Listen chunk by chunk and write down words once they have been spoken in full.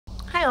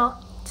Hi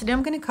all, today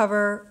I'm going to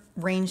cover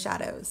rain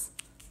shadows.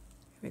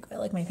 Here we go, I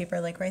like my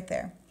paper like right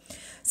there.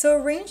 So a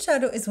rain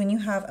shadow is when you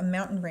have a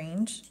mountain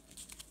range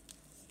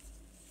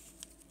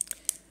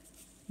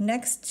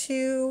next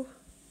to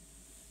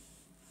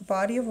a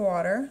body of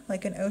water,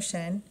 like an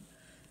ocean,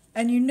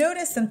 and you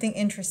notice something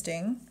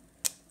interesting,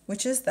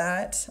 which is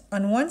that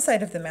on one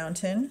side of the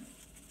mountain,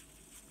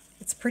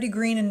 it's pretty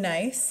green and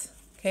nice.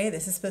 Okay,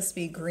 this is supposed to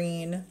be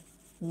green,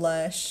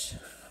 lush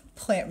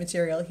plant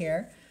material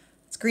here.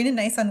 It's green and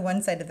nice on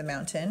one side of the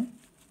mountain.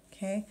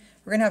 Okay,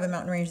 we're gonna have a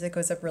mountain range that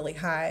goes up really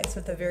high. So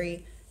at the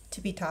very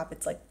tippy top,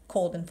 it's like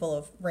cold and full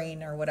of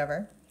rain or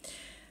whatever.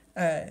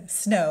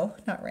 Snow,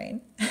 not rain.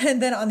 And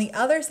then on the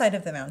other side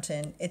of the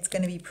mountain, it's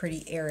gonna be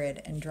pretty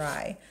arid and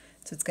dry.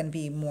 So it's gonna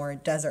be more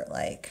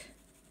desert-like.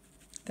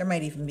 There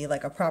might even be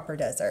like a proper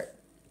desert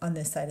on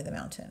this side of the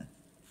mountain.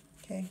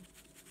 Okay.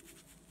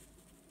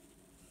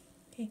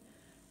 Okay.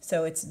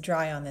 So it's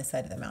dry on this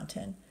side of the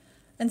mountain.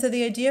 And so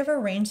the idea of a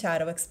rain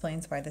shadow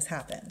explains why this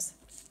happens.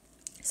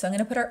 So I'm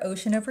going to put our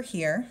ocean over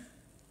here.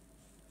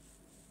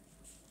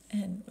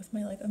 And with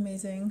my like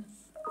amazing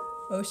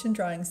ocean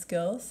drawing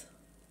skills,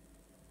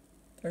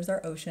 there's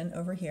our ocean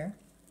over here.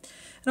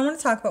 And I want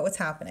to talk about what's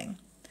happening.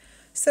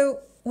 So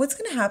what's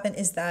going to happen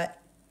is that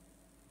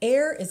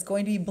air is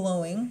going to be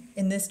blowing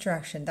in this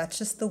direction. That's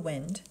just the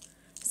wind.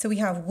 So we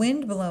have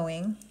wind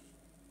blowing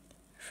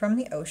from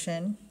the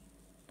ocean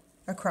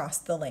across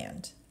the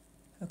land.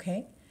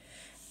 Okay?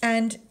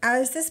 And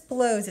as this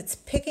blows, it's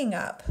picking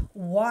up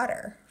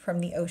water from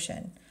the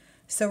ocean.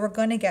 So we're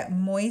going to get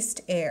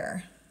moist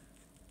air.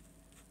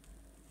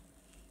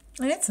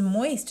 And it's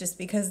moist just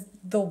because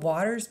the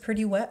water is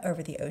pretty wet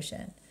over the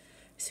ocean.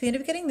 So we end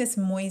up getting this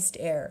moist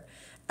air.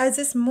 As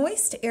this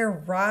moist air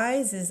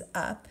rises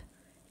up,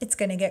 it's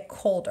going to get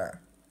colder.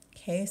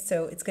 Okay,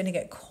 so it's going to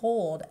get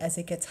cold as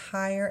it gets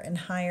higher and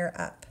higher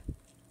up.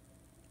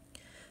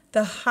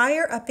 The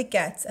higher up it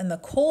gets and the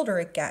colder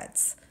it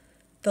gets,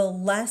 the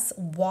less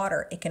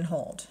water it can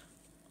hold.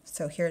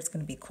 So here it's going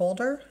to be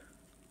colder.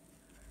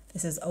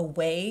 This is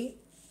away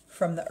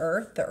from the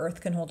earth. The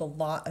earth can hold a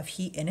lot of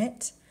heat in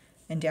it.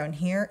 And down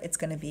here, it's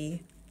going to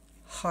be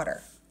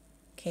hotter.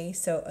 Okay,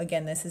 so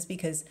again, this is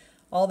because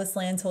all this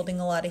land's holding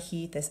a lot of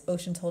heat. This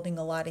ocean's holding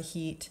a lot of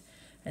heat.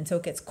 And so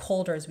it gets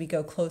colder as we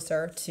go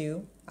closer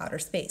to outer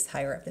space,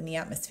 higher up in the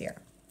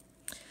atmosphere.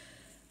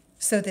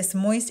 So this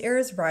moist air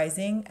is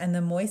rising and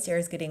the moist air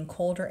is getting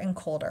colder and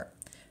colder.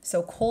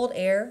 So cold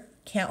air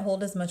can't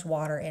hold as much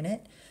water in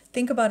it.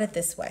 Think about it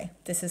this way.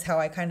 This is how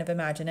I kind of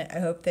imagine it. I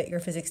hope that your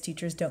physics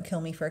teachers don't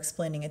kill me for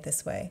explaining it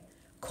this way.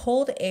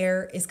 Cold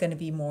air is going to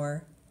be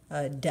more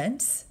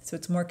dense, so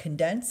it's more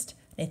condensed.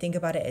 And I think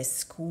about it as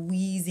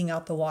squeezing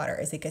out the water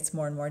as it gets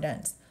more and more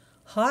dense.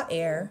 Hot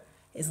air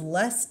is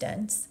less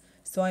dense,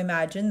 so I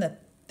imagine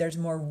that there's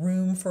more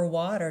room for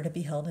water to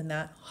be held in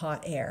that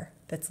hot air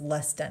that's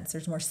less dense.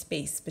 There's more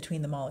space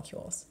between the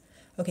molecules.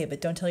 Okay,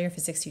 but don't tell your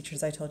physics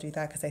teachers I told you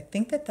that because I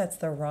think that that's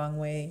the wrong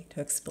way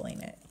to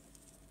explain it.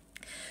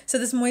 So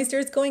this moist air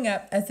is going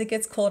up. As it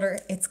gets colder,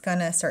 it's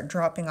gonna start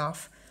dropping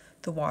off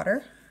the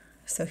water.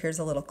 So here's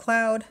a little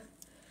cloud.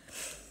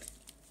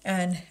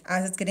 And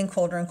as it's getting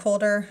colder and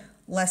colder,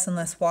 less and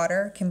less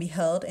water can be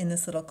held in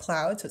this little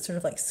cloud. So it's sort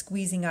of like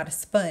squeezing out a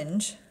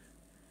sponge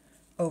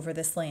over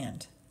this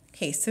land.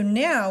 Okay, so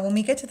now when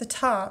we get to the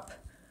top,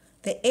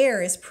 the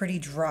air is pretty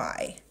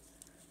dry.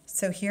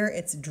 So here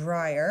it's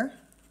drier.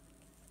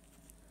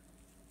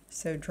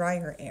 So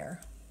drier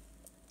air.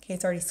 Okay,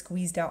 it's already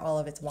squeezed out all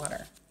of its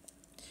water.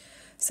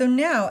 So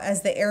now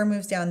as the air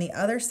moves down the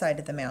other side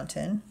of the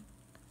mountain,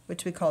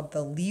 which we call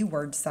the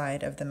leeward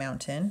side of the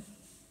mountain,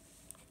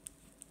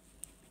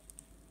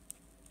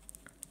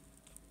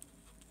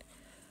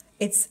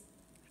 it's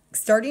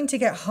starting to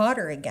get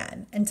hotter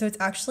again. And so it's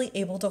actually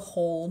able to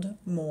hold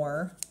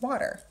more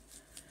water.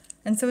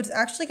 And so what it's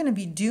actually going to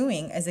be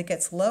doing as it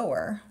gets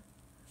lower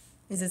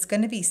is it's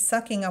going to be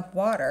sucking up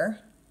water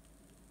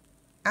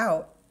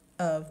out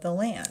of the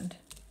land,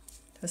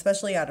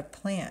 especially out of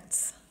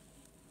plants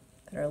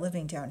that are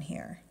living down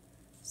here.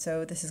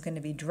 So this is going to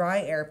be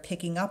dry air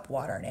picking up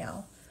water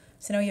now.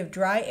 So now you have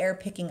dry air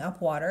picking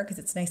up water because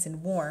it's nice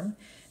and warm.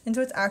 And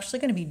so it's actually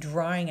going to be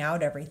drying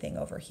out everything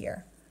over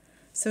here.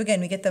 So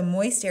again, we get the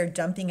moist air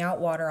dumping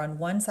out water on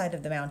one side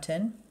of the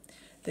mountain,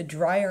 the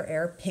drier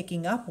air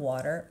picking up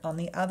water on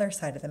the other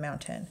side of the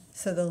mountain.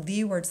 So the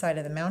leeward side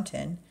of the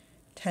mountain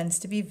tends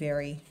to be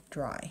very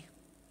dry.